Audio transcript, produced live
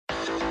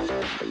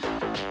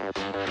Welcome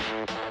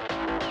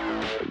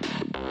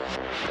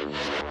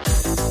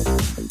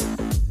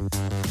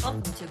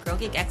to Girl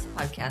Geek X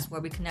podcast,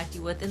 where we connect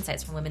you with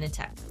insights from women in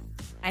tech.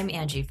 I'm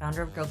Angie,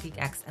 founder of Girl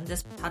Geek X, and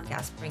this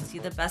podcast brings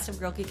you the best of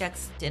Girl Geek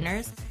X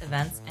dinners,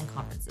 events, and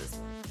conferences,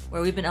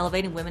 where we've been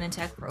elevating women in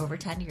tech for over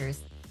 10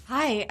 years.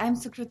 Hi, I'm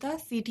Sukhrita,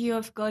 CTO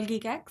of Girl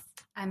Geek X.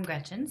 I'm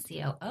Gretchen,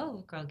 COO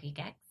of Girl Geek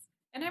X.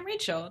 And I'm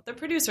Rachel, the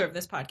producer of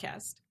this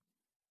podcast.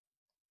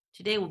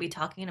 Today we'll be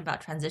talking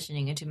about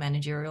transitioning into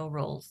managerial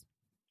roles.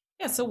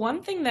 Yeah, so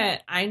one thing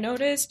that I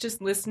noticed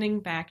just listening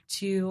back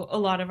to a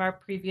lot of our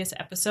previous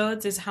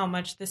episodes is how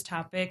much this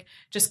topic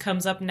just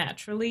comes up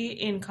naturally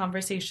in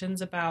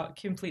conversations about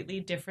completely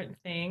different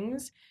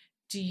things.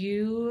 Do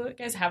you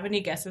guys have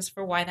any guesses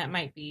for why that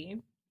might be?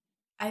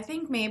 I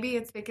think maybe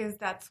it's because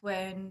that's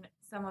when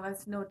some of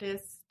us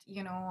noticed,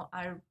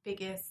 our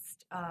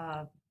biggest,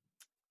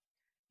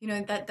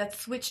 that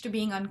switch to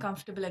being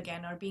uncomfortable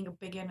again or being a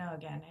beginner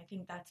again. I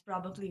think that's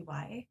probably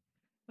why.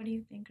 What do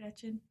you think,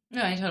 Gretchen?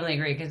 No, I totally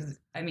agree because,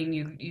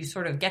 you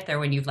sort of get there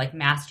when you've,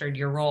 mastered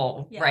your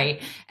role,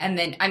 right? And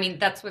then,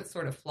 that's what's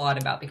sort of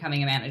flawed about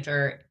becoming a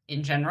manager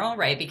in general,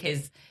 right?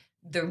 Because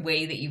the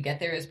way that you get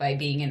there is by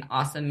being an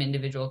awesome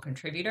individual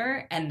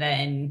contributor, and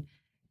then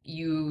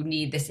you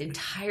need this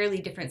entirely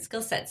different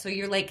skill set. So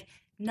you're,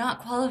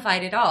 not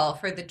qualified at all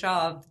for the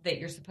job that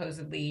you're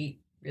supposedly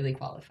really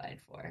qualified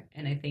for.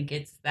 And I think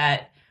it's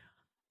that,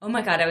 oh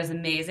my God, I was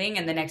amazing.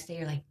 And the next day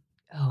you're like,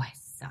 oh, I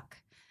suck.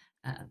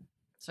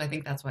 So I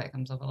think that's why it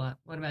comes up a lot.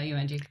 What about you,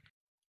 Angie?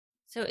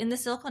 So in the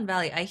Silicon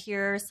Valley, I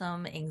hear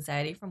some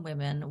anxiety from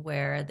women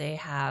where they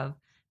have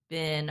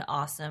been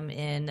awesome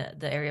in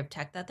the area of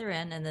tech that they're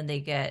in, and then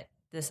they get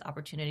this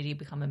opportunity to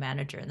become a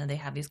manager. And then they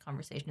have these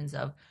conversations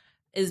of,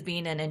 is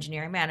being an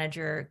engineering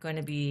manager going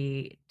to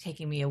be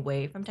taking me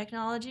away from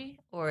technology,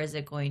 or is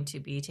it going to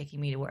be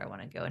taking me to where I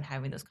want to go, and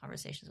having those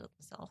conversations with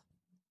myself?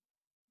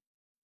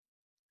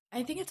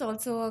 I think it's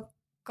also a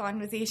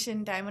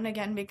conversation time and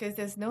again because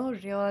there's no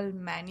real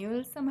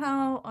manual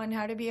somehow on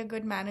how to be a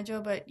good manager,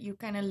 but you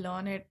kind of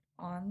learn it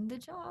on the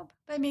job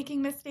by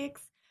making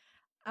mistakes.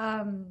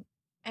 And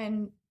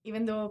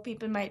even though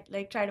people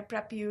might try to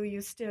prep you, you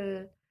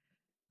still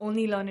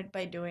only learn it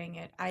by doing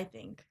it, I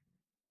think.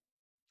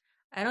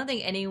 I don't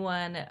think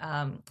anyone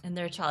in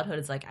their childhood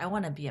is like, I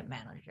want to be a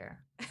manager.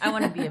 I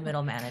want to be a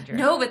middle manager.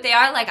 No, but they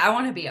are I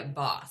want to be a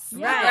boss.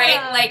 Yeah.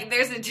 Right?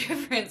 There's a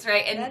difference,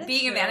 right? And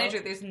being a manager,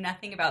 there's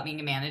nothing about being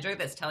a manager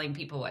that's telling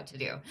people what to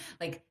do.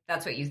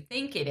 That's what you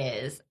think it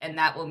is, and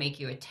that will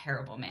make you a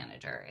terrible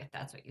manager if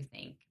that's what you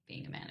think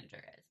being a manager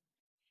is.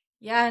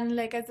 Yeah, and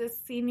as a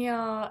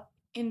senior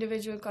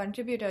individual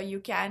contributor, you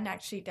can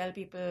actually tell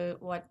people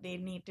what they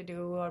need to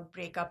do or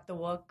break up the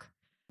work.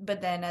 But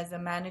then as a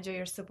manager,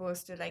 you're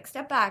supposed to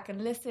step back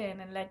and listen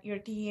and let your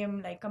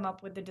team come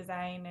up with the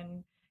design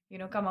and,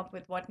 come up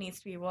with what needs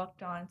to be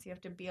worked on. So you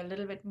have to be a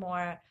little bit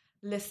more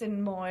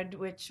listen mode,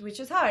 which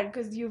is hard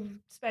because you've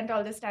spent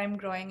all this time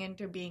growing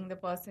into being the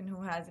person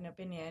who has an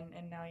opinion,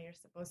 and now you're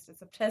supposed to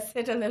suppress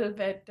it a little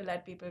bit to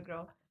let people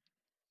grow.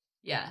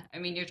 Yeah.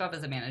 Your job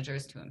as a manager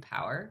is to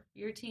empower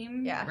your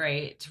team, yeah.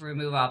 right? To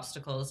remove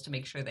obstacles, to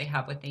make sure they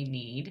have what they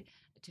need,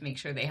 to make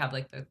sure they have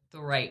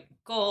the right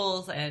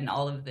goals and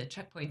all of the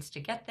checkpoints to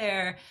get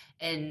there.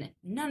 And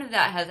none of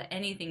that has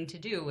anything to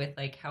do with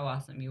how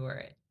awesome you were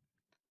at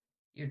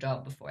your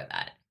job before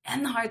that.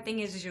 And the hard thing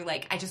is you're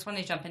I just want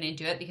to jump in and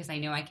do it because I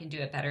know I can do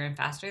it better and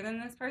faster than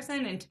this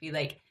person. And to be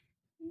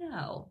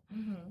no.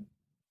 Mm-hmm.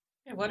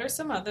 Yeah, what are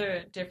some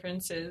other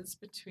differences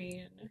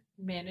between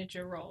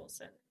manager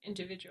roles and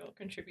individual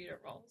contributor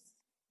roles?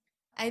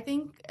 I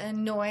think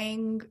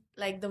knowing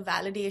the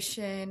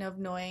validation of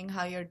knowing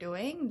how you're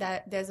doing,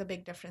 that there's a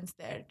big difference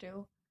there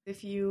too.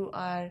 If you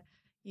are,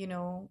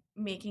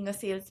 making a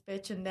sales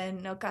pitch and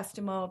then a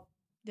customer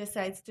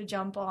decides to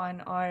jump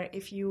on, or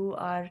if you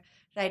are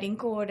writing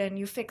code and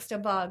you fixed a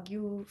bug,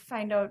 you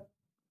find out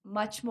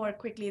much more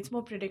quickly. It's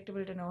more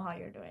predictable to know how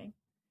you're doing.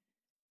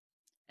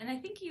 And I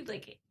think you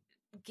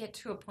get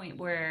to a point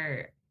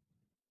where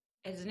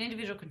as an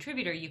individual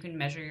contributor, you can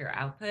measure your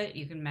output.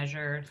 You can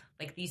measure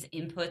these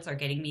inputs are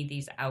getting me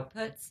these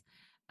outputs.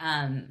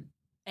 And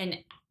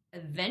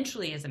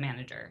eventually as a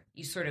manager,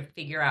 you sort of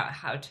figure out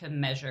how to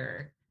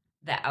measure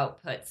the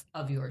outputs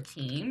of your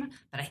team.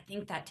 But I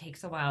think that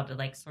takes a while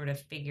to sort of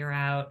figure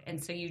out.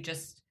 And so you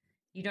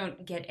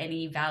don't get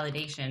any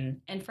validation.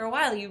 And for a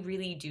while you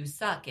really do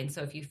suck. And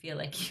so if you feel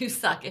like you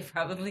suck, it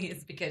probably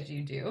is because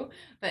you do.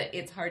 But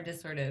it's hard to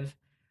sort of,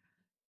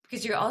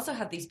 because you also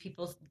have these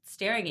people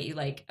staring at you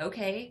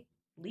okay,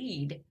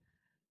 lead.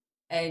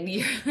 And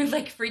you're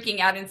freaking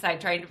out inside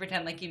trying to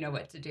pretend you know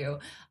what to do,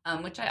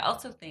 which I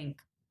also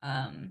think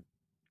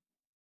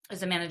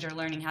as a manager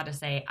learning how to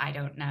say, I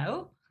don't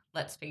know,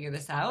 let's figure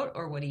this out,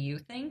 or what do you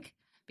think?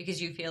 Because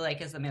you feel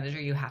as a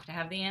manager you have to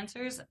have the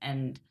answers,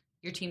 and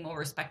your team will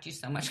respect you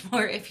so much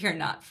more if you're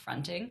not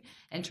fronting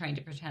and trying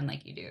to pretend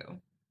like you do.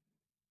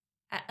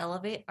 At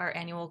Elevate, our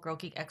annual Girl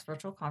Geek X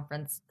virtual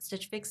conference,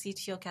 Stitch Fix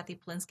CTO Kathy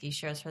Polinsky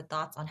shares her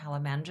thoughts on how a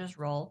manager's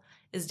role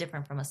is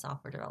different from a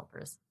software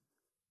developer's.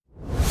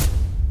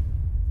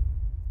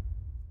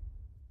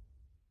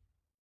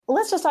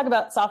 let's just talk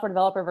about software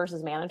developer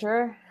versus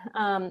manager,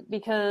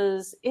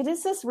 because it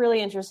is this really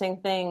interesting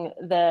thing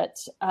that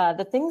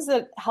the things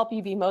that help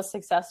you be most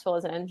successful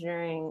as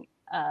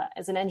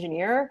an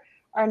engineer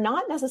are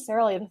not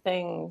necessarily the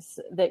things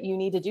that you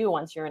need to do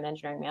once you're an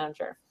engineering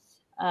manager.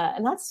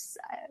 And that's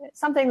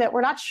something that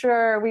we're not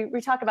sure.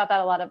 We talk about that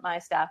a lot at my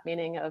staff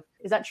meeting of,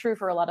 is that true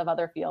for a lot of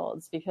other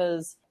fields?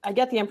 Because I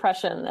get the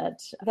impression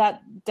that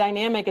that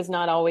dynamic is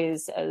not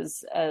always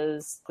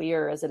as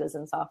clear as it is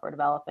in software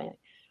development.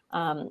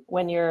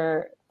 When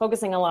you're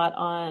focusing a lot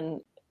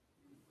on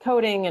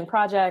coding and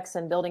projects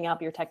and building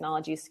up your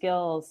technology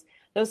skills,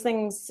 those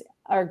things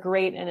are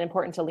great and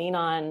important to lean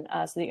on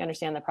so that you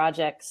understand the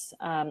projects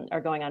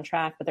are going on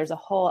track. But there's a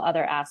whole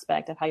other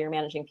aspect of how you're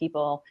managing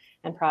people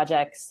and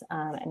projects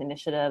and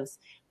initiatives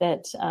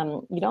that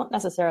you don't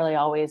necessarily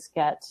always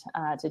get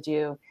to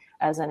do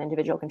as an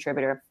individual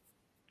contributor.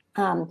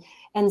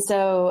 And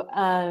so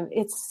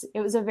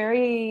it was a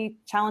very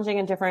challenging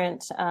and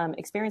different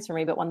experience for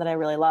me, but one that I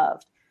really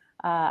loved.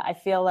 I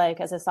feel like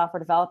as a software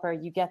developer,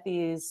 you get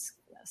these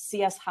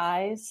CS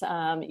highs.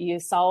 You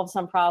solve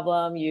some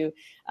problem. You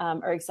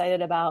are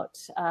excited about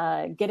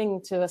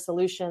getting to a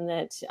solution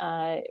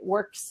that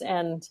works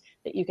and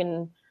that you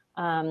can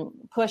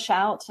push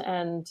out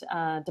and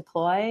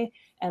deploy.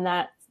 And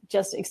that's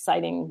just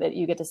exciting that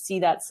you get to see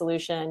that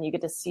solution. You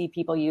get to see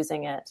people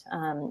using it,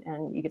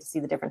 and you get to see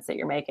the difference that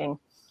you're making.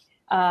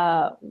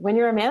 When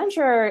you're a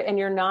manager and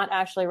you're not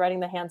actually writing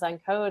the hands-on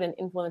code and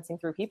influencing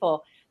through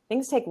people,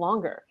 things take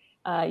longer.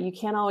 You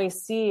can't always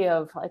see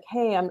of like,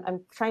 hey, I'm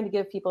trying to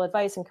give people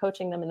advice and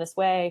coaching them in this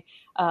way.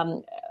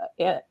 Am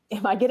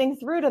I getting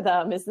through to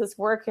them? Is this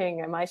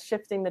working? Am I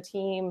shifting the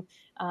team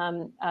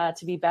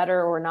to be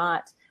better or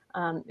not?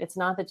 It's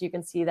not that you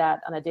can see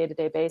that on a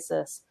day-to-day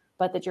basis,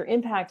 but that your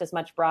impact is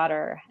much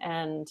broader.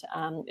 And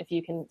if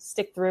you can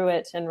stick through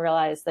it and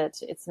realize that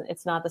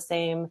it's not the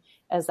same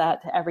as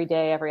that every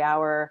day, every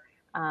hour,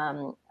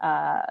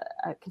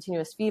 a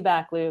continuous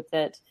feedback loop,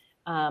 that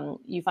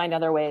you find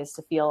other ways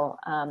to feel,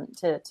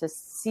 to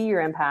see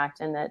your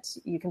impact, and that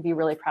you can be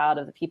really proud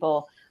of the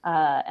people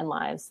and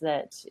lives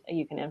that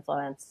you can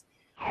influence.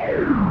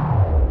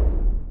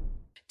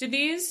 Do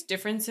these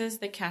differences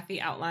that Kathy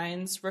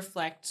outlines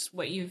reflect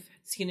what you've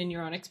seen in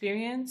your own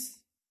experience?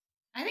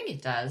 I think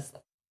it does.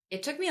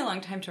 It took me a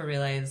long time to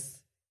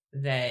realize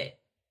that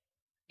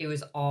it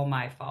was all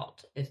my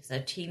fault. If a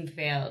team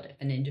failed, if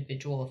an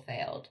individual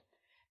failed,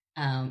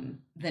 then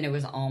it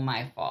was all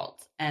my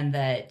fault. And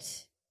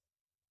that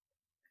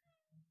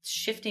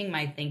shifting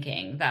my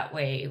thinking that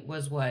way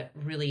was what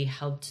really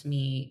helped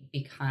me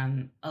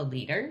become a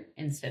leader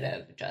instead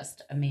of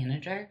just a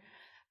manager,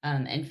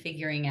 and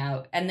figuring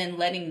out, and then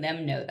letting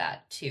them know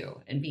that too,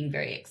 and being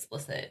very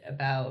explicit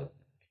about,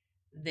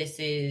 this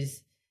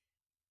is,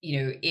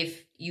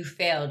 if you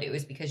failed, it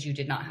was because you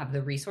did not have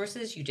the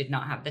resources, you did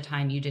not have the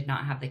time, you did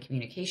not have the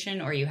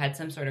communication, or you had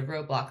some sort of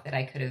roadblock that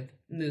I could have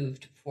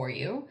moved for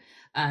you.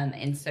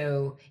 And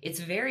so it's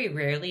very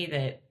rarely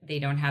that they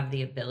don't have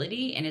the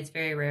ability, and it's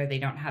very rare they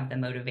don't have the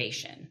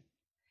motivation.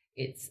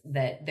 It's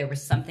that there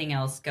was something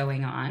else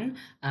going on.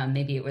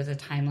 Maybe it was a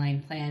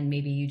timeline plan.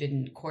 Maybe you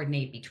didn't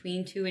coordinate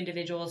between two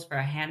individuals for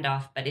a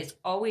handoff, but it's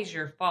always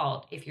your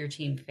fault if your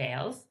team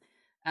fails.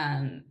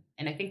 And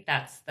I think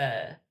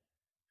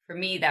for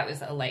me, that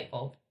was a light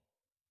bulb.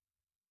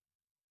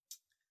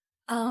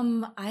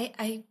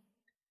 I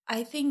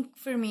think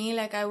for me,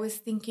 like, I was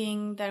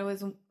thinking that it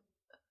was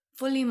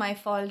fully my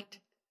fault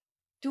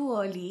too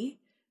early,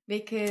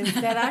 because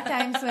there are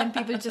times when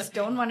people just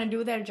don't want to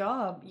do their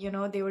job.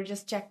 They were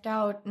just checked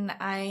out. And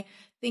I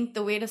think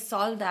the way to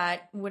solve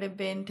that would have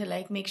been to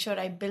like make sure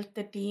I built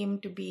the team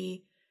to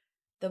be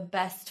the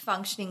best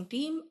functioning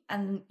team.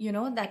 And,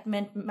 that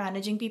meant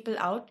managing people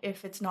out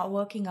if it's not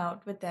working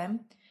out with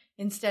them,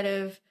 instead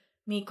of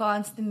me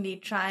constantly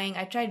trying.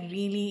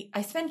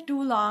 I spent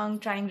too long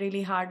trying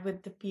really hard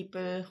with the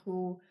people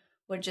who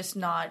were just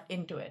not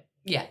into it.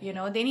 Yeah.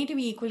 They need to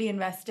be equally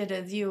invested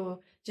as you,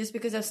 just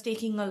because of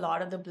taking a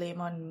lot of the blame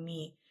on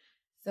me.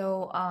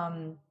 So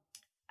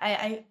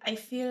I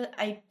feel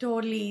I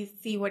totally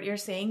see what you're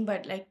saying,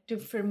 but like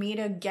for me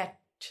to get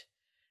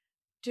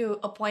to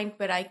a point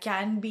where I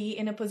can be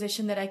in a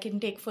position that I can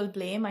take full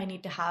blame,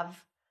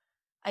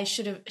 I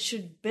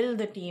should build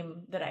the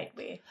team the right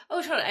way.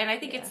 Oh, totally. And I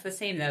think it's the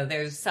same, though.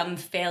 There's some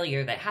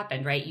failure that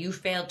happened, right? You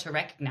failed to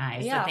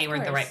recognize that they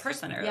weren't the right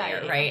person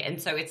earlier, right?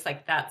 And so it's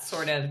like that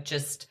sort of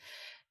just,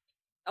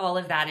 all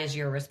of that is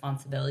your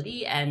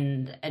responsibility,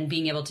 and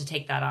being able to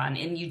take that on.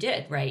 And you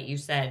did, right? You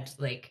said,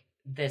 like,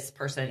 this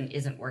person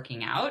isn't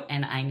working out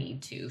and I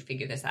need to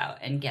figure this out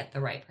and get the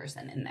right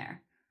person in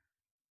there.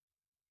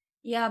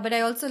 Yeah, but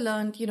I also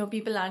learned,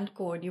 people aren't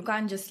code. You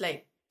can't just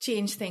like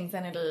change things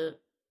and it'll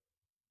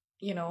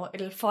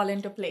fall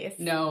into place.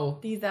 No.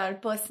 These are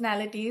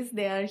personalities.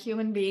 They are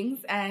human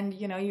beings. And,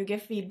 you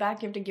give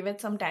feedback. You have to give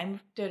it some time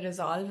to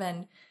resolve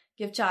and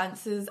give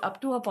chances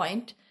up to a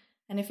point.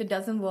 And if it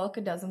doesn't work,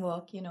 it doesn't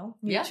work, Yeah.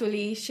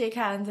 Mutually shake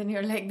hands and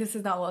you're like, this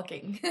is not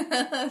working.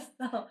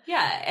 So,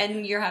 Yeah,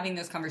 and you're having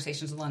those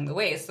conversations along the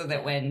way so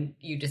that when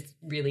you just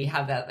really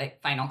have that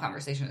like final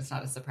conversation, it's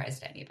not a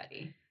surprise to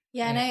anybody.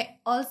 yeah, and I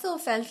also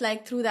felt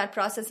like through that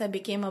process, I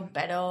became a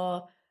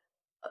better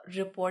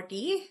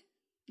reportee.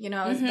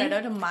 I was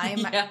better to my,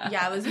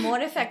 I was more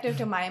effective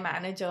to my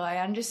manager. I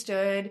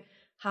understood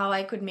how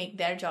I could make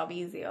their job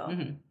easier.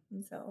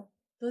 And so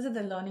those are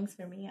the learnings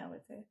for me, I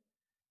would say.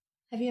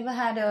 Have you ever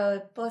had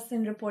a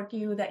person report to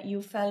you that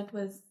you felt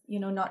was,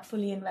 not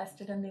fully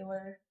invested and they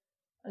were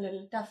a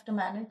little tough to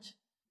manage?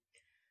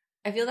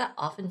 I feel that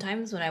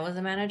oftentimes when I was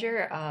a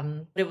manager,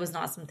 it was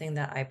not something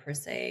that I per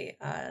se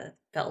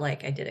felt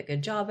like I did a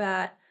good job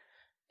at.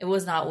 It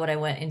was not what I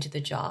went into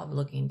the job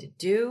looking to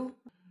do.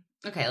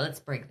 Okay, let's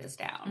break this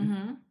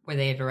down. Were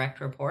they a direct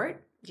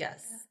report?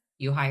 Yes.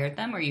 You hired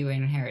them or you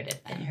inherited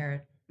them?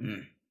 Inherit.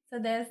 So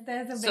there's a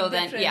big So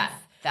then, difference.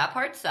 that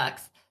part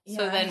sucks.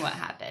 So Yeah. then what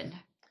happened?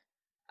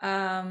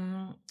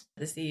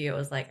 The CEO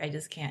was like, I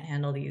just can't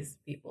handle these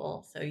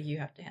people, so you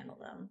have to handle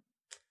them.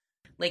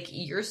 Like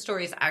your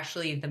story is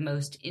actually the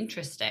most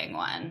interesting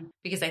one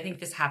because I think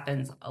this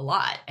happens a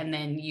lot. And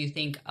then you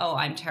think, oh,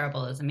 I'm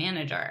terrible as a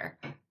manager.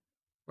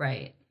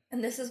 Right.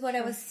 And this is what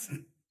I was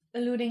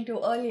alluding to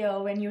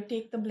earlier, when you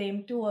take the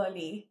blame too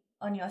early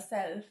on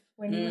yourself,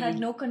 when you had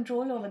no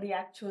control over the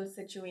actual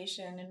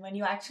situation. And when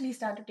you actually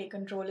start to take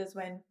control is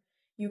when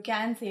you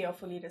can say you're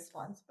fully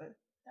responsible.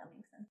 That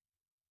makes sense.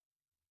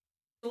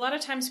 A lot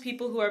of times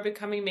people who are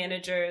becoming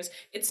managers,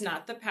 it's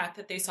not the path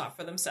that they sought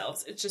for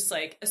themselves. It's just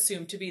like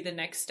assumed to be the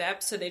next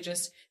step. So they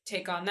just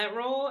take on that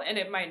role and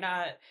it might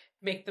not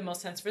make the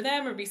most sense for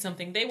them or be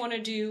something they want to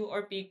do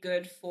or be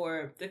good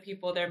for the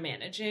people they're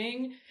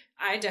managing.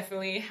 I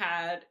definitely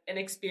had an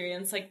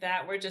experience like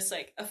that where just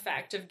like a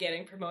fact of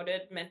getting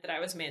promoted meant that I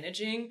was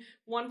managing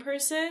one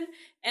person.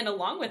 And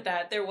along with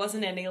that, there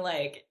wasn't any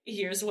like,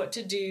 here's what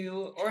to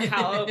do or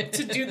how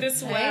to do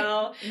this Right?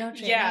 well. No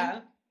training.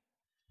 Yeah.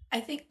 I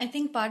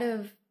think part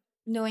of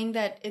knowing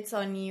that it's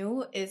on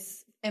you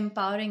is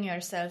empowering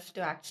yourself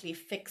to actually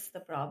fix the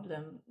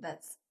problem.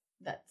 That's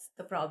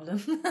the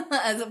problem,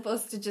 as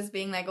opposed to just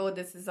being like, oh,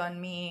 this is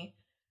on me,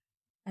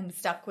 I'm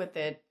stuck with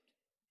it.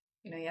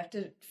 You have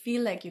to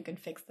feel like you can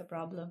fix the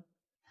problem.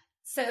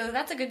 So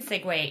that's a good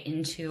segue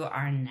into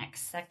our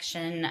next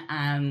section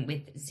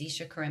with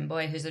Zisha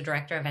Karimboy, who's a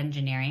director of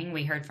engineering.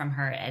 We heard from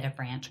her at a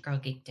Branch Girl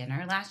Geek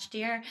dinner last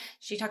year.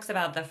 She talks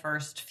about the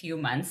first few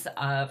months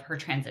of her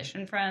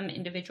transition from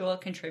individual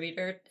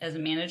contributor as a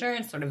manager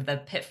and sort of the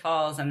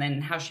pitfalls and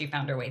then how she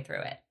found her way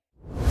through it.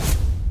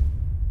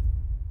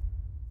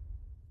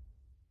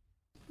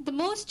 The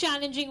most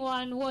challenging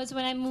one was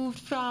when I moved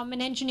from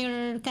an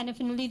engineer kind of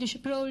in a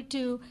leadership role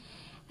to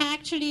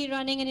actually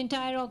running an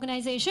entire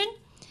organization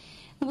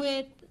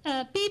with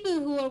people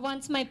who were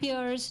once my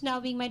peers now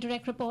being my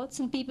direct reports,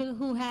 and people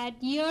who had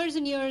years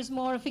and years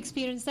more of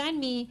experience than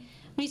me,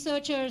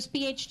 researchers,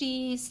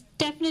 PhDs,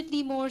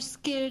 definitely more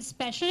skilled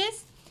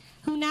specialists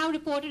who now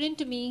reported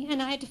into me,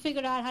 and I had to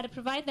figure out how to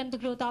provide them the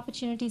growth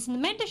opportunities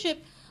and the mentorship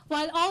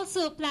while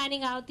also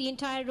planning out the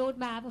entire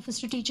roadmap of a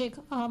strategic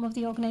arm of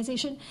the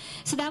organization.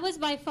 So that was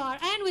by far,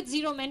 and with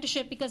zero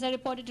mentorship because I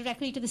reported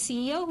directly to the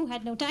CEO who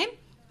had no time.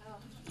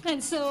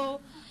 And so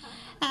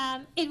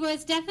it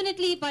was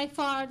definitely by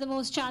far the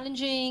most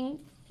challenging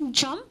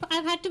jump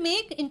I've had to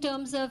make in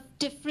terms of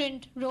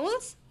different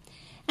roles.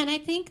 And I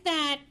think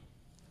that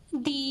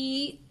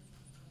the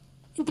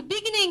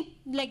beginning,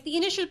 like the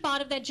initial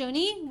part of that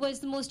journey, was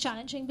the most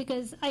challenging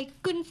because I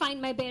couldn't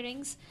find my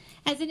bearings.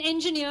 As an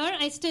engineer,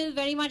 I still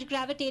very much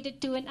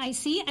gravitated to an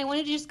IC. I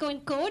wanted to just go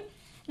and code,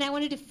 and I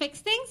wanted to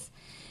fix things.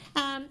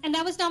 And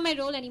that was not my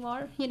role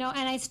anymore, and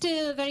I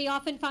still very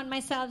often found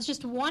myself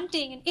just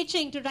wanting and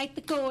itching to write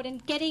the code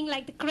and getting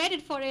like the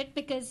credit for it,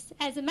 because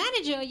as a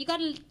manager, you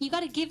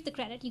gotta give the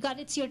credit.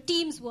 It's your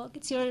team's work.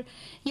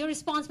 You're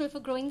responsible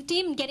for growing the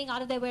team and getting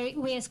out of their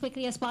way as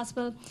quickly as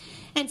possible.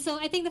 And so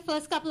I think the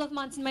first couple of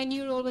months in my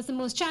new role was the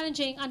most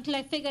challenging until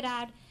I figured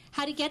out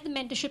how to get the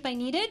mentorship I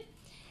needed,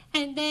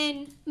 and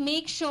then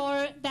make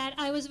sure that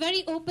I was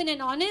very open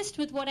and honest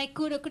with what I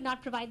could or could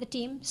not provide the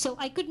team. So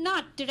I could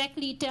not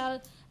directly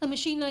tell a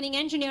machine learning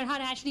engineer how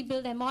to actually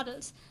build their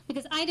models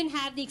because I didn't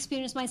have the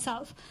experience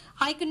myself.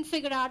 I couldn't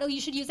figure out, you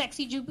should use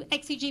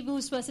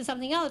XGBoost versus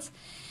something else.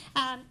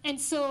 And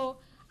so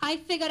I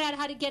figured out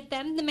how to get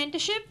them the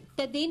mentorship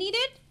that they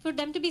needed for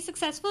them to be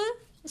successful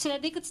so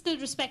that they could still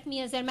respect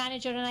me as their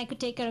manager and I could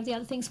take care of the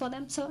other things for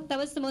them. So that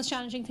was the most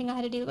challenging thing I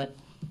had to deal with.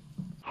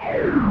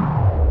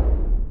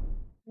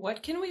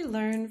 What can we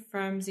learn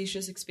from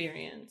Zisha's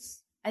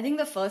experience? I think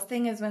the first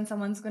thing is when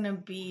someone's going to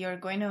be, you're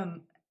going to,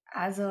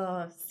 as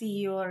a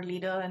CEO or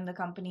leader in the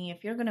company,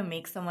 if you're going to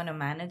make someone a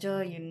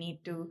manager, you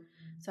need to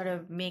sort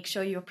of make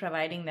sure you're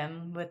providing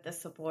them with the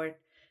support,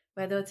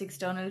 whether it's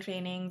external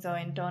trainings or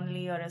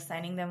internally, or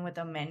assigning them with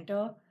a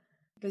mentor,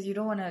 because you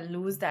don't want to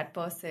lose that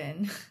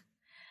person.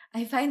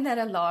 I find that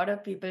a lot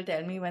of people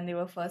tell me when they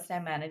were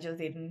first-time managers,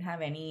 they didn't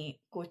have any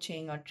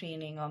coaching or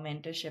training or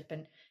mentorship.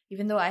 And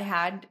even though I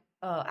had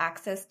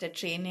access to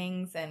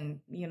trainings and,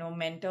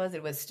 mentors,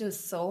 it was still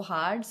so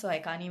hard. So I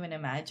can't even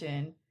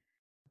imagine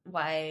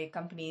why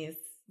companies,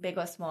 big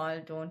or small,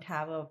 don't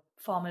have a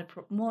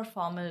more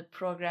formal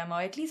program,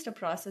 or at least a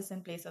process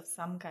in place of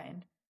some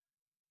kind.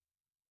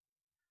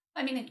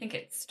 I mean, I think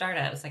it's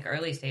startups, like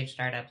early stage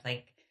startups,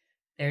 like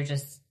there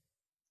just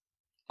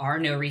are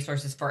no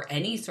resources for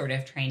any sort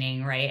of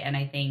training, right? And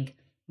I think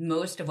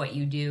most of what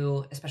you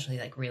do, especially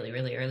like really,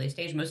 really early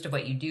stage, most of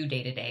what you do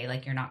day to day,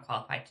 like you're not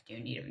qualified to do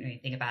and you don't know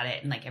anything about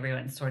it. And like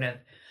everyone's sort of,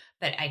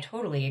 but I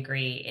totally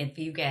agree. If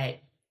you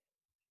get,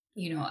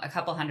 a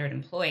couple hundred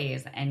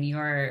employees and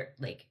you're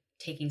like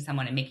taking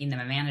someone and making them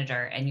a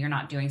manager and you're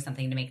not doing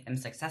something to make them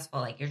successful,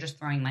 like you're just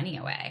throwing money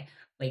away.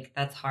 Like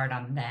that's hard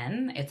on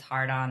them. It's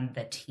hard on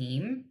the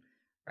team,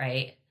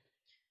 right?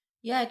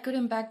 Yeah, it could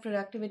impact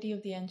productivity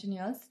of the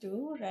engineers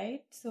too,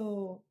 right?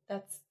 So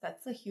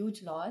that's a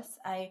huge loss.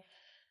 I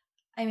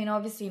mean,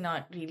 obviously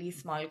not really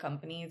small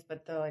companies,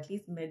 but the at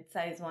least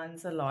mid-sized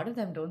ones, a lot of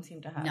them don't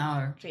seem to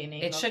have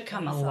training. It should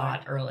come a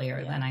lot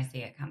earlier than I see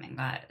it coming.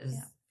 That is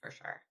for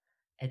sure.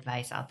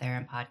 Advice out there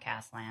in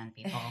podcast land,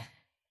 people.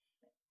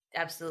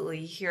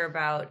 Absolutely. You hear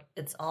about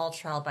it's all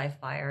trial by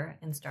fire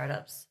in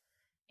startups.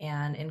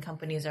 And in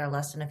companies that are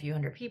less than a few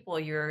hundred people,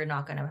 you're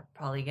not going to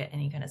probably get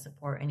any kind of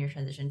support in your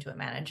transition to a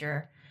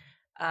manager.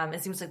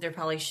 It seems like there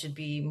probably should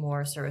be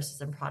more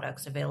services and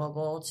products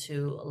available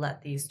to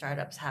let these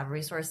startups have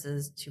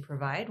resources to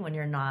provide when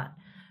you're not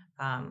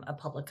a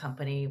public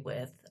company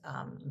with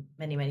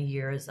many, many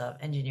years of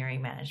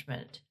engineering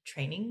management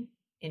training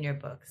in your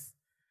books.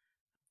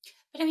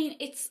 But I mean,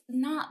 it's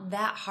not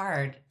that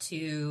hard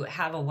to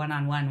have a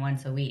one-on-one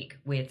once a week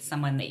with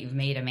someone that you've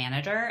made a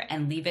manager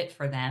and leave it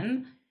for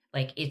them.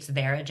 Like it's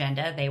their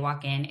agenda. They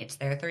walk in, it's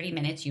their 30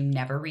 minutes. You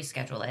never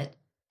reschedule it.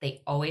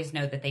 They always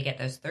know that they get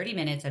those 30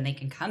 minutes and they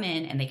can come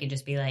in and they can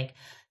just be like,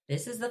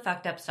 this is the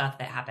fucked up stuff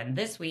that happened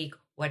this week.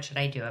 What should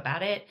I do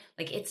about it?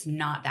 Like, it's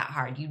not that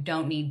hard. You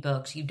don't need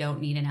books. You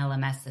don't need an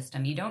LMS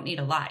system. You don't need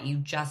a lot. You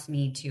just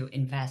need to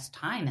invest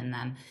time in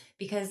them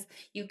because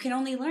you can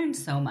only learn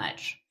so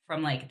much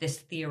from like this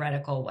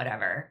theoretical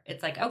whatever.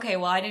 It's like, okay,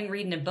 well, I didn't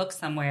read in a book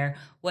somewhere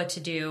what to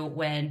do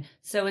when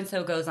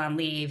so-and-so goes on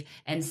leave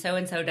and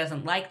so-and-so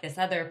doesn't like this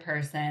other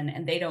person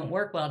and they don't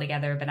work well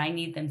together, but I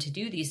need them to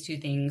do these two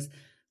things.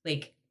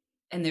 Like,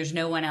 and there's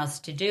no one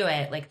else to do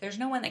it. Like, there's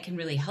no one that can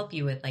really help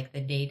you with like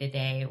the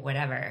day-to-day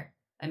whatever.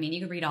 I mean,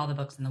 you can read all the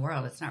books in the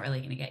world. It's not really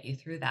going to get you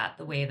through that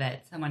the way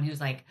that someone who's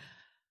like,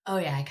 oh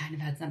yeah, I kind of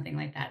had something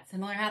like that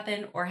similar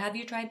happen. Or have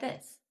you tried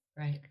this?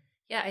 Right.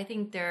 Yeah, I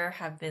think there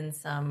have been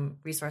some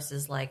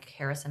resources like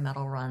Harrison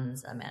Metal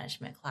runs a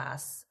management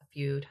class a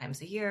few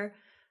times a year.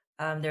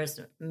 There's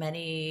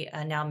many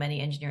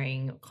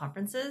engineering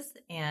conferences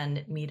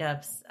and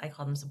meetups. I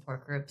call them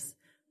support groups,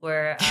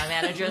 where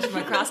managers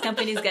from across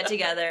companies get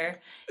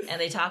together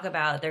and they talk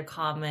about their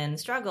common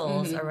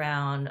struggles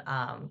around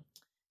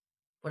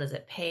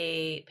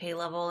pay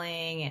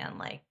leveling and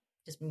like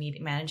just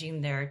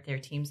managing their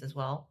teams as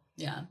well.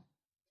 Yeah.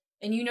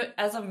 And,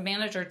 as a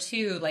manager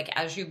too, like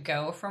as you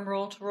go from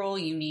role to role,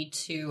 you need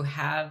to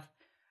have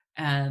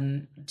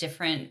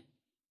different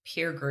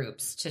peer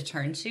groups to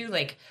turn to.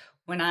 Like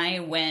when I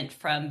went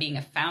from being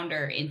a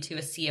founder into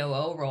a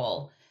COO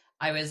role,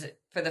 I was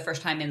for the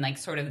first time in like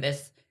sort of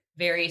this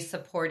very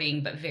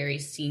supporting but very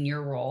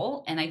senior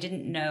role. And I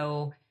didn't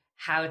know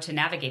how to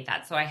navigate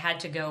that. So I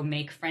had to go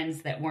make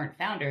friends that weren't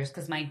founders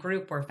because my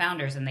group were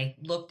founders and they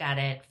looked at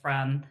it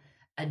from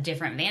a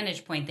different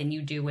vantage point than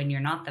you do when you're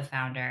not the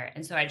founder.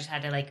 And so I just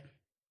had to like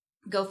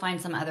go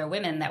find some other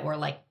women that were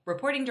like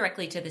reporting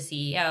directly to the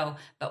CEO,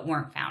 but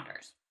weren't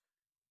founders.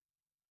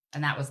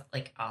 And that was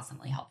like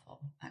awesomely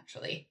helpful,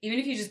 actually. Even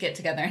if you just get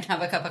together and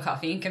have a cup of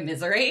coffee and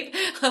commiserate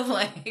of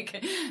like,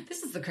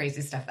 this is the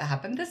crazy stuff that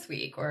happened this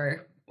week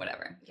or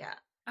whatever. Yeah.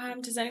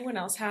 Does anyone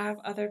else have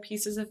other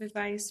pieces of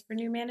advice for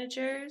new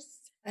managers?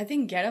 I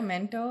think get a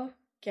mentor,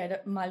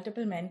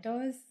 multiple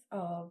mentors.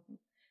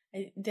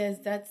 There's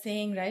that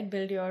saying, right?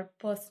 Build your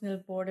personal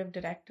board of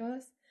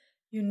directors.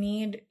 You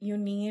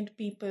need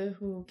people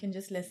who can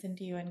just listen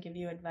to you and give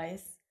you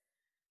advice.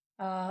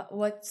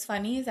 What's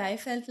funny is I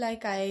felt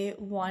like I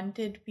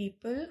wanted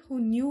people who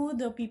knew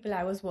the people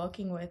I was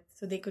working with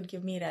so they could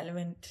give me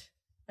relevant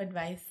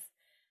advice.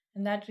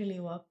 And that really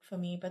worked for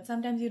me. But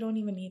sometimes you don't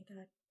even need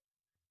that.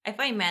 I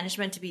find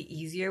management to be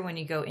easier when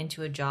you go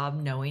into a job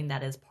knowing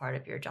that is part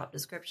of your job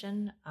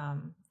description.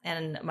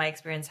 And my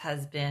experience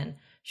has been,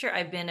 sure,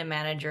 I've been a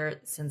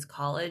manager since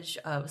college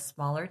of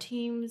smaller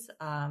teams,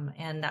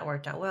 and that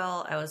worked out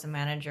well. I was a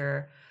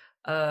manager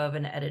of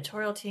an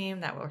editorial team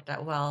that worked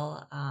out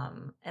well.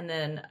 And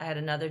then I had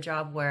another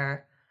job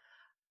where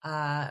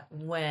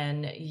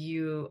when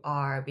you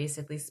are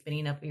basically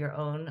spinning up your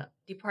own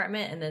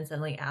department and then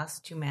suddenly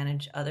asked to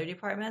manage other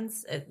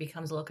departments, it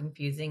becomes a little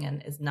confusing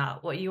and is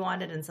not what you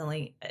wanted. And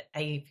suddenly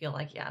I feel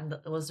like,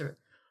 it was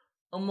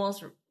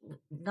almost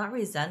not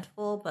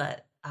resentful,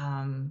 but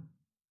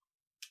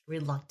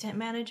reluctant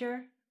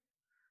manager.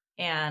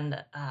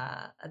 And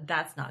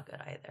that's not good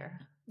either.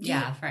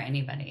 Yeah, for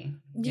anybody.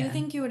 Do you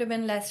think you would have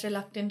been less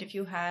reluctant if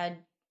you had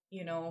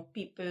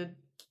people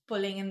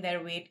pulling in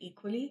their weight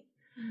equally.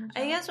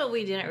 I guess what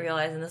we didn't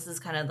realize, and this is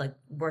kind of like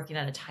working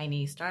at a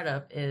tiny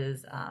startup,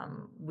 is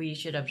we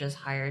should have just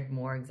hired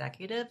more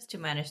executives to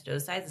manage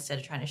those sides instead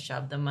of trying to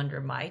shove them under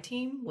my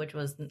team, which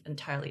was an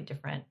entirely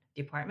different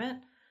department.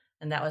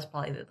 And that was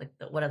probably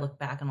what I look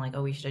back and I'm like,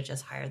 oh, we should have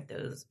just hired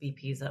those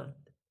VPs of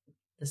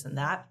this and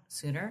that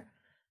sooner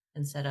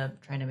instead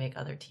of trying to make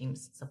other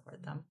teams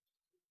support them.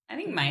 I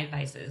think my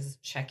advice is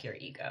check your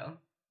ego.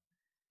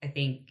 I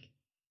think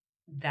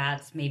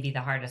that's maybe the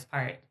hardest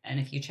part. And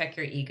if you check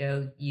your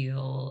ego,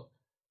 you'll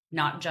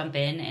not jump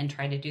in and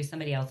try to do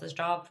somebody else's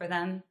job for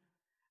them.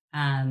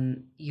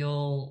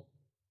 You'll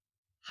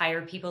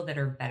hire people that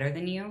are better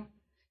than you.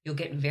 You'll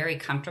get very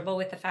comfortable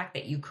with the fact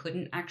that you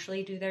couldn't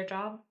actually do their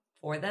job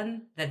for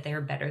them, that they're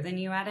better than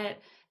you at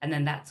it. And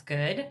then that's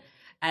good.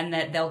 And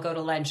that they'll go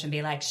to lunch and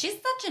be like, she's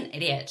such an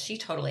idiot. She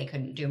totally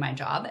couldn't do my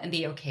job, and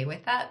be okay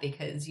with that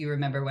because you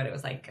remember what it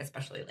was like,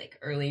 especially like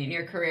early in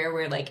your career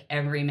where like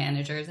every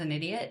manager is an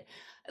idiot.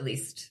 At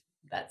least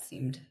that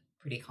seemed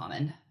pretty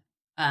common.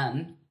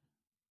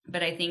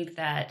 But I think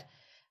that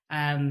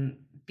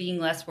being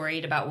less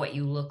worried about what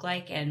you look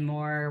like and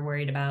more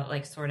worried about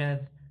like sort of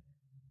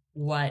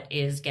what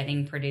is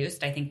getting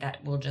produced, I think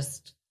that will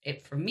just,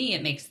 for me,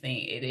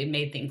 it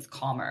made things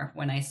calmer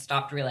when I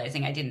stopped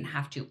realizing I didn't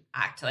have to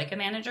act like a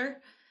manager,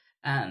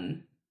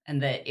 and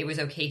that it was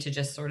okay to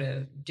just sort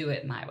of do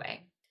it my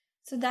way.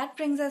 So that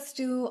brings us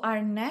to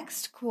our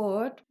next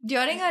quote.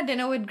 During our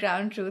dinner with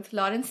Ground Truth,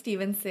 Lauren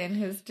Stevenson,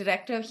 who's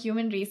Director of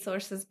Human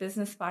Resources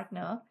Business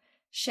Partner,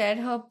 shared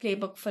her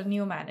playbook for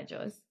new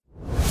managers.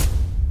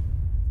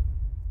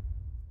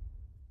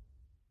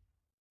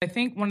 I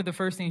think one of the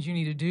first things you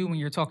need to do when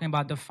you're talking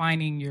about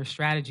defining your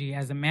strategy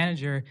as a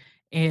manager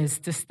is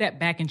to step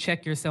back and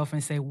check yourself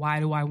and say, why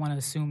do I want to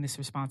assume this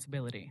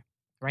responsibility,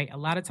 right? A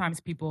lot of times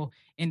people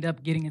end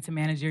up getting into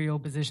managerial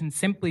positions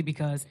simply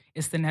because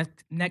it's the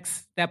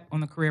next step on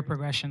the career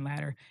progression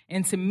ladder.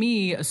 And to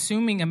me,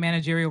 assuming a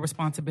managerial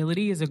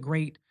responsibility is a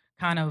great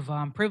kind of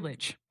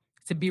privilege,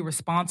 to be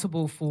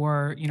responsible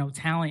for,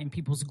 talent and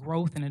people's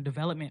growth and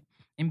development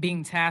and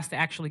being tasked to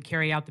actually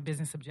carry out the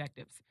business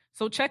objectives.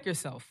 So check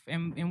yourself.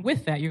 And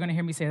with that, you're going to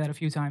hear me say that a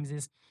few times,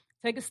 is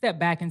take a step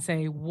back and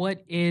say,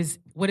 what is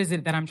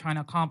it that I'm trying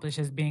to accomplish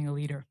as being a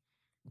leader?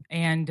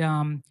 And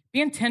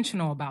be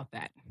intentional about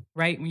that,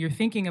 right? When you're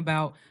thinking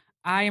about,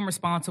 I am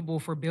responsible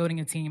for building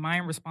a team. I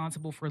am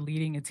responsible for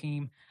leading a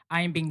team.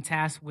 I am being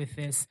tasked with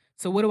this.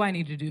 So what do I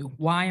need to do?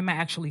 Why am I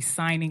actually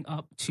signing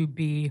up to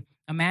be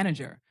a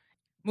manager?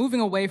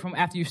 Moving away from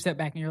after you step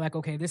back and you're like,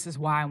 okay, this is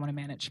why I want to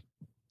manage.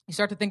 You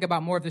start to think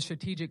about more of the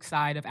strategic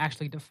side of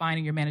actually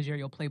defining your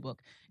managerial playbook.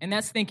 And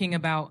that's thinking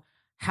about,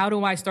 how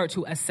do I start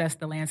to assess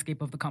the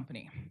landscape of the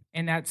company?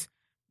 And that's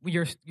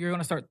you're going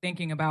to start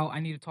thinking about, I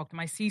need to talk to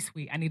my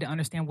C-suite. I need to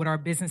understand what our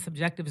business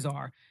objectives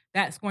are.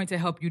 That's going to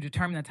help you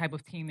determine the type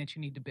of team that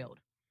you need to build.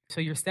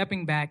 So you're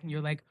stepping back and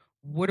you're like,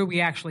 what are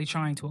we actually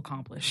trying to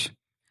accomplish?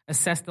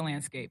 Assess the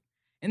landscape.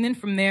 And then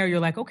from there, you're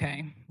like,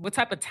 okay, what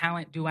type of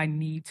talent do I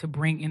need to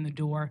bring in the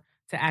door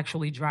to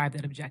actually drive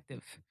that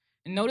objective?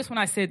 And notice when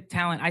I said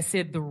talent, I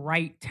said the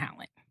right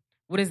talent.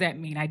 What does that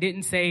mean? I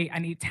didn't say I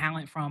need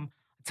talent from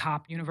a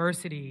top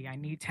university. I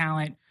need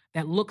talent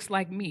that looks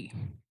like me,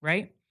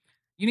 right?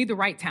 You need the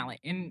right talent.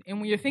 And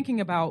when you're thinking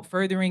about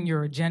furthering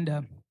your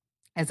agenda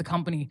as a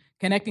company,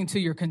 connecting to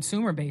your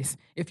consumer base,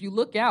 if you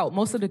look out,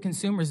 most of the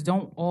consumers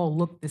don't all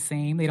look the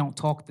same. They don't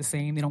talk the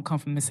same. They don't come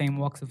from the same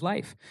walks of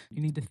life.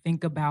 You need to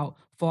think about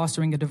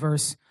fostering a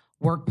diverse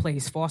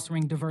workplace,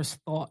 fostering diverse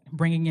thought,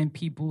 bringing in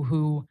people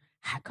who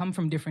come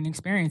from different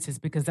experiences,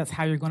 because that's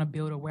how you're going to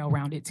build a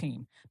well-rounded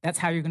team. That's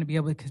how you're going to be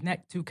able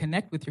to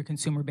connect with your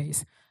consumer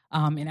base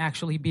and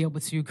actually be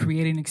able to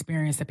create an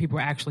experience that people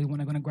are actually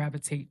going to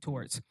gravitate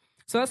towards.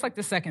 So that's like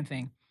the second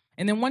thing.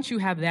 And then once you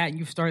have that and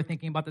you've started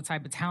thinking about the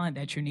type of talent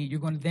that you need, you're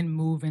going to then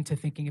move into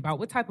thinking about,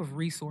 what type of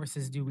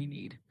resources do we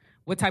need?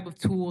 What type of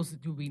tools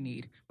do we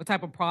need? What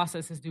type of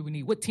processes do we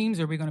need? What teams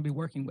are we going to be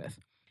working with?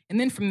 And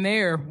then from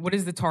there, what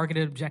is the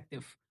targeted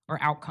objective or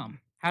outcome?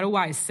 How do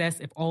I assess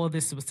if all of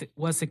this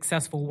was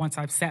successful once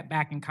I've sat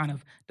back and kind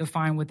of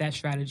defined what that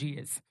strategy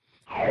is?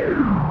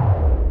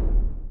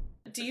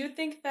 Do you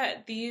think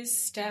that these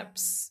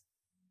steps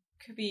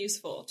could be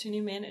useful to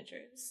new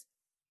managers?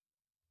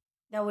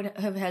 That would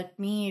have helped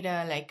me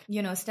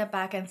to step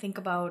back and think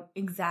about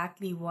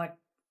exactly what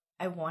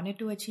I wanted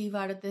to achieve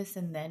out of this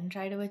and then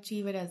try to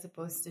achieve it, as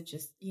opposed to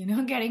just,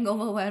 getting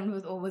overwhelmed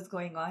with what was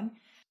going on.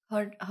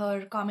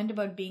 Her comment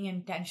about being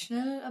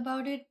intentional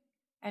about it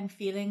and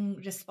feeling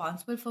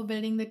responsible for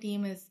building the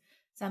team is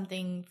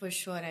something for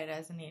sure I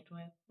resonate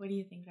with. What do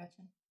you think,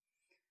 Rachel?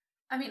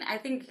 I mean, I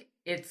think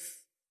it's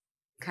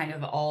kind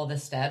of all the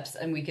steps,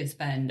 and we could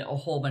spend a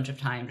whole bunch of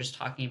time just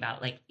talking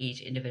about like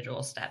each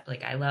individual step.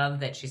 Like, I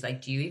love that she's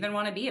like, do you even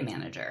want to be a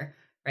manager?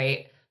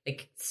 Right?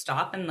 Like,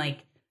 stop and like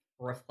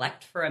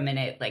reflect for a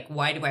minute. Like,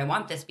 why do I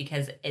want this?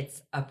 Because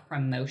it's a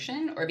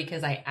promotion, or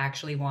because I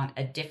actually want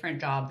a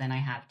different job than I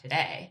have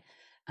today?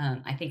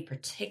 I think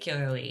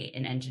particularly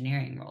in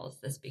engineering roles,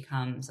 this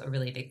becomes a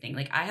really big thing.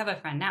 Like I have a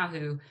friend now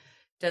who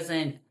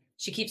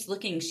she keeps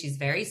looking, she's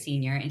very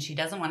senior and she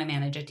doesn't want to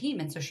manage a team.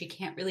 And so she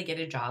can't really get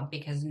a job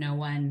because no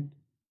one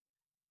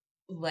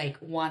like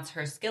wants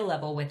her skill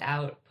level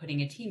without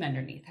putting a team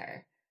underneath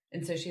her.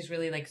 And so she's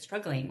really like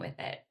struggling with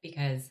it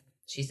because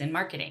she's in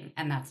marketing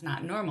and that's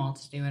not normal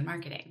to do in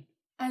marketing.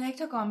 I liked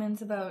her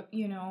comments about,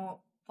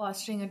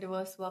 fostering a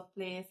diverse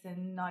workplace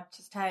and not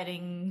just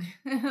hiring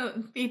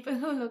people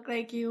who look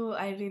like you.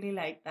 I really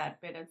like that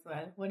bit as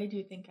well. What did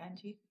you think,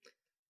 Angie?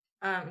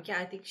 Yeah,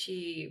 I think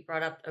she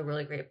brought up a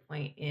really great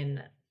point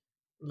in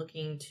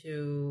looking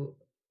to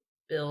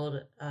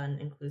build an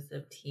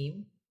inclusive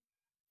team.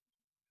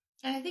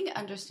 And I think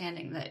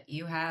understanding that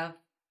you have,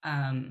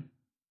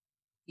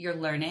 you're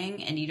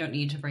learning and you don't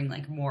need to bring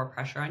like more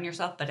pressure on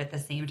yourself, but at the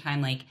same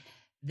time, like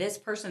this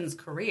person's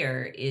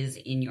career is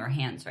in your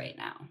hands right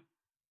now.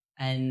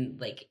 And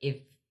like if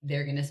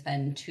they're going to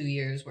spend 2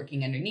 years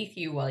working underneath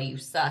you while you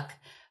suck,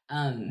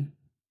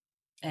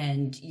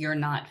 and you're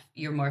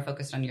more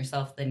focused on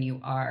yourself than you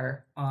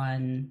are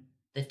on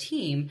the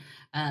team,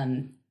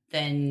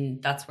 then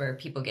that's where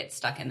people get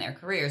stuck in their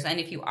careers. And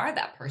if you are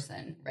that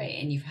person, right,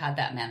 and you've had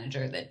that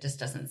manager that just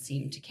doesn't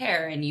seem to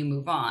care and you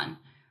move on,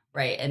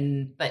 right,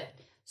 but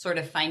sort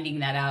of finding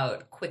that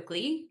out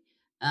quickly,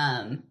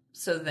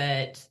 so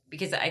that,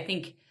 because I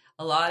think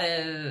a lot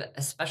of,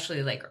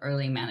 especially like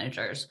early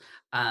managers,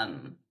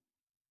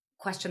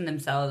 question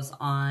themselves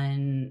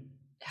on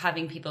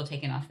having people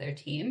taken off their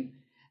team,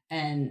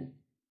 and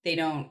they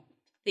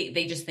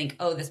just think,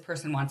 oh, this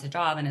person wants a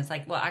job. And it's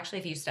like, well, actually,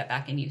 if you step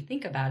back and you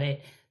think about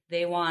it,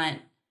 they want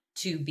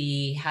to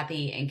be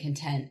happy and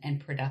content and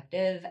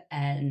productive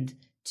and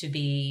to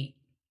be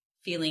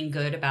feeling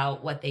good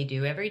about what they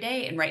do every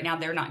day. And right now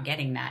they're not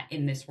getting that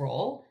in this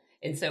role.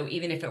 And so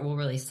even if it will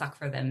really suck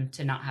for them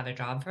to not have a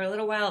job for a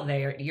little while,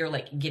 you're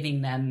like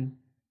giving them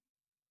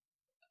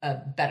a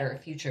better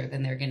future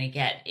than they're going to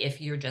get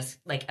if you're just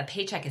like, a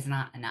paycheck is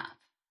not enough,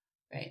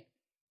 right?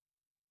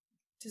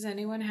 Does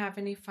anyone have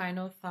any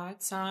final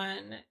thoughts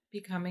on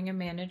becoming a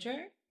manager?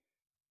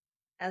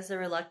 As a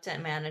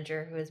reluctant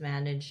manager who has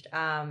managed,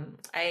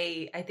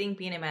 I think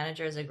being a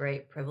manager is a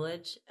great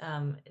privilege.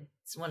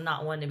 It's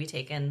not one to be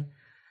taken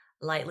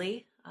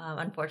lightly.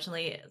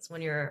 Unfortunately, it's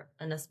when you're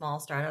in a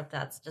small startup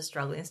that's just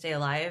struggling to stay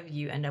alive,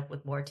 you end up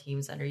with more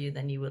teams under you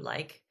than you would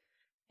like.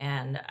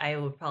 And I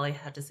would probably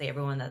have to say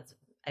everyone that's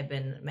I've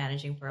been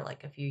managing for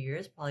like a few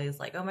years probably is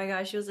like, oh my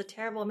gosh, she was a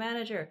terrible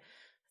manager.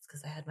 It's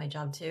because I had my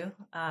job too.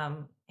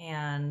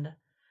 And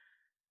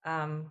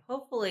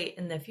hopefully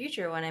in the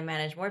future, when I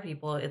manage more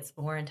people, it's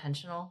more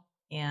intentional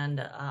and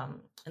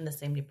in the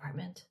same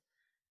department.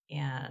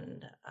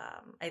 And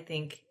I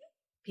think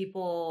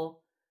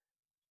people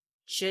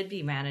should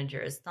be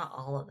managers, not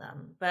all of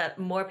them, but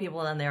more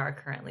people than there are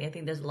currently. I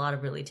think there's a lot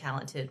of really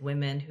talented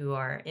women who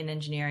are in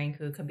engineering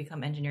who can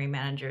become engineering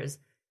managers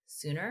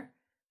sooner,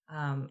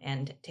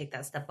 and take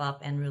that step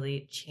up and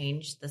really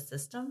change the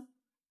system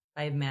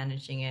by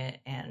managing it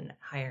and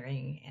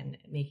hiring and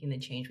making the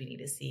change we need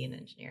to see in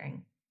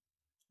engineering.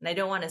 And I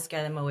don't want to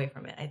scare them away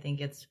from it. I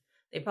think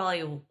they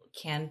probably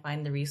can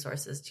find the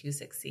resources to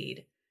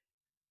succeed.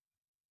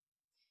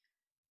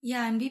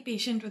 Yeah, and be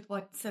patient with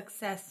what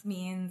success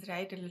means,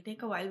 right? It'll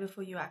take a while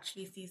before you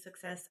actually see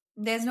success.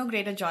 There's no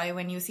greater joy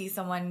when you see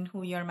someone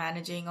who you're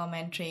managing or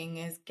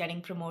mentoring is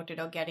getting promoted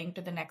or getting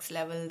to the next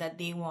level that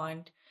they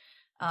want.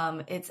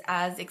 It's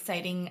as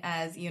exciting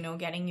as,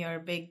 getting your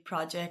big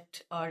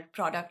project or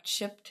product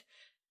shipped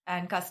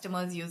and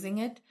customers using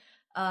it.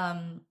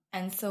 And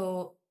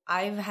so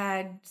I've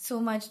had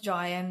so much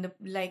joy, and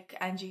like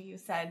Angie, you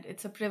said,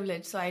 it's a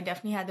privilege. So I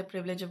definitely had the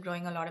privilege of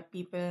growing a lot of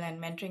people and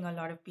mentoring a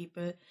lot of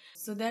people.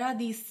 So there are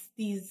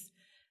these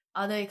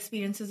other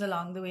experiences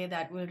along the way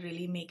that will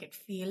really make it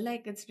feel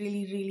like it's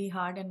really, really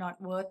hard and not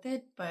worth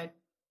it. But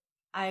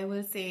I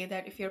will say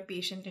that if you're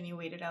patient and you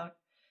wait it out,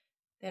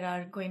 there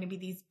are going to be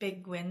these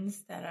big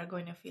wins that are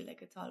going to feel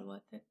like it's all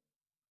worth it.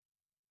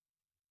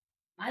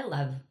 I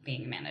love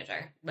being a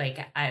manager. Like,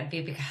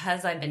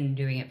 because I've been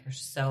doing it for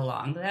so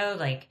long, though,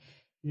 like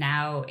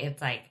now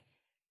it's like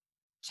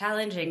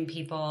challenging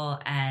people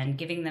and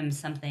giving them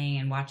something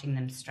and watching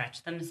them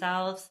stretch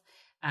themselves.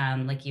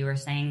 Like you were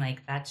saying,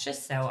 like that's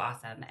just so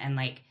awesome. And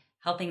like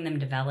helping them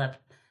develop.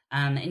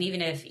 And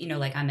even if,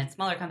 like I'm at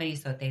smaller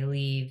companies, so if they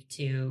leave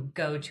to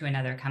go to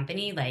another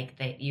company, like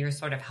that you're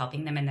sort of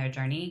helping them in their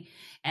journey.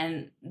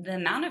 And the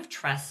amount of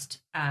trust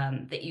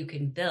that you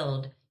can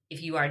build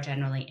if you are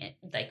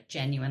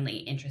genuinely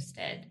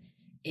interested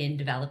in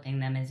developing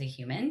them as a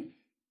human,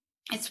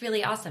 it's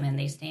really awesome. And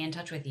they stay in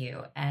touch with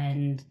you.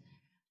 And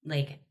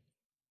like,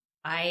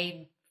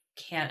 I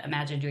can't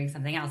imagine doing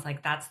something else.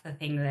 Like that's the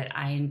thing that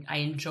I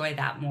enjoy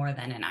that more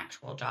than an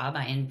actual job.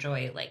 I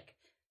enjoy like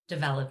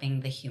developing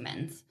the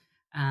humans.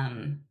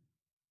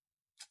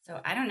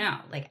 So I don't know,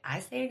 like I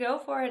say go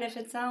for it if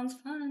it sounds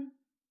fun.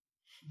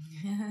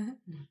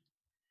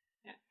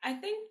 I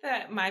think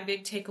that my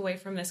big takeaway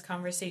from this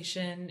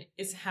conversation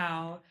is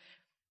how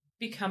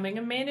Becoming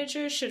a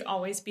manager should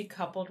always be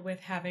coupled with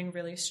having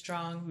really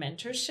strong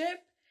mentorship.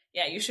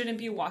 Yeah, you shouldn't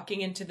be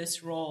walking into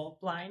this role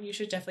blind. You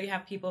should definitely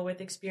have people with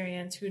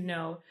experience who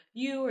know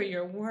you or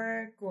your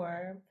work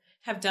or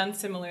have done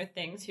similar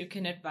things who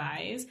can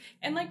advise.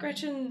 And like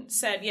Gretchen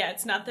said, yeah,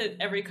 it's not that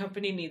every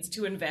company needs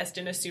to invest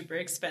in a super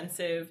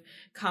expensive,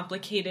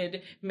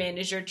 complicated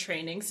manager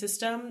training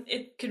system.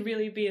 It could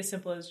really be as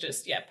simple as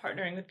just,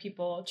 partnering with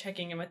people,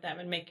 checking in with them,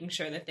 and making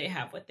sure that they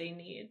have what they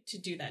need to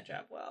do that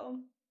job well.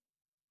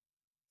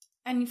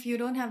 And if you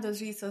don't have those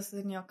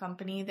resources in your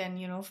company, then,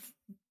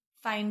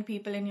 find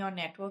people in your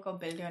network or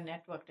build your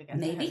network together.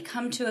 Maybe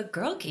come to a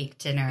Girl Geek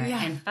dinner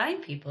and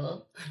find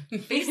people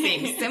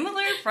facing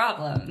similar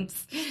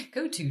problems.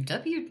 Go to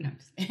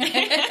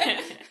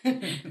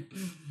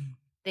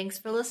Thanks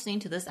for listening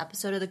to this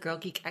episode of the Girl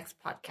Geek X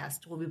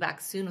podcast. We'll be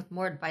back soon with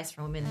more advice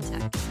from women in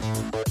tech.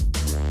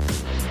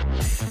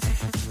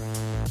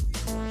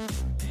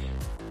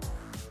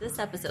 This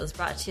episode is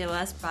brought to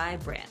us by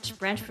Branch.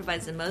 Branch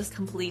provides the most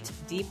complete,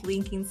 deep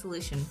linking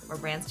solution for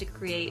brands to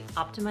create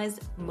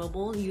optimized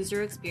mobile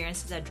user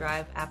experiences that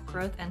drive app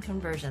growth and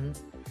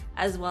conversions,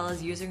 as well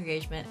as user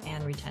engagement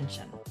and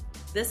retention.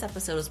 This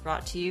episode is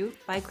brought to you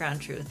by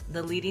Ground Truth,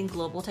 the leading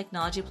global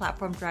technology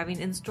platform driving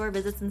in-store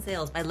visits and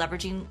sales by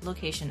leveraging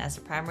location as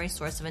the primary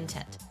source of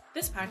intent.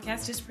 This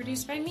podcast is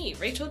produced by me,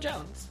 Rachel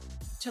Jones.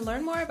 To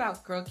learn more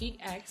about Girl Geek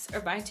X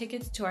or buy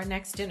tickets to our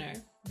next dinner,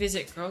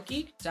 visit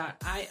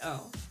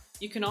girlgeek.io.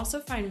 You can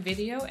also find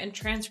video and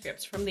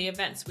transcripts from the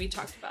events we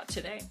talked about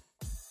today.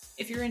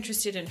 If you're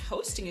interested in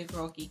hosting a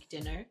Girl Geek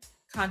dinner,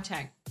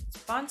 contact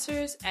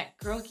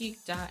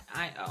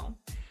sponsors@girlgeek.io.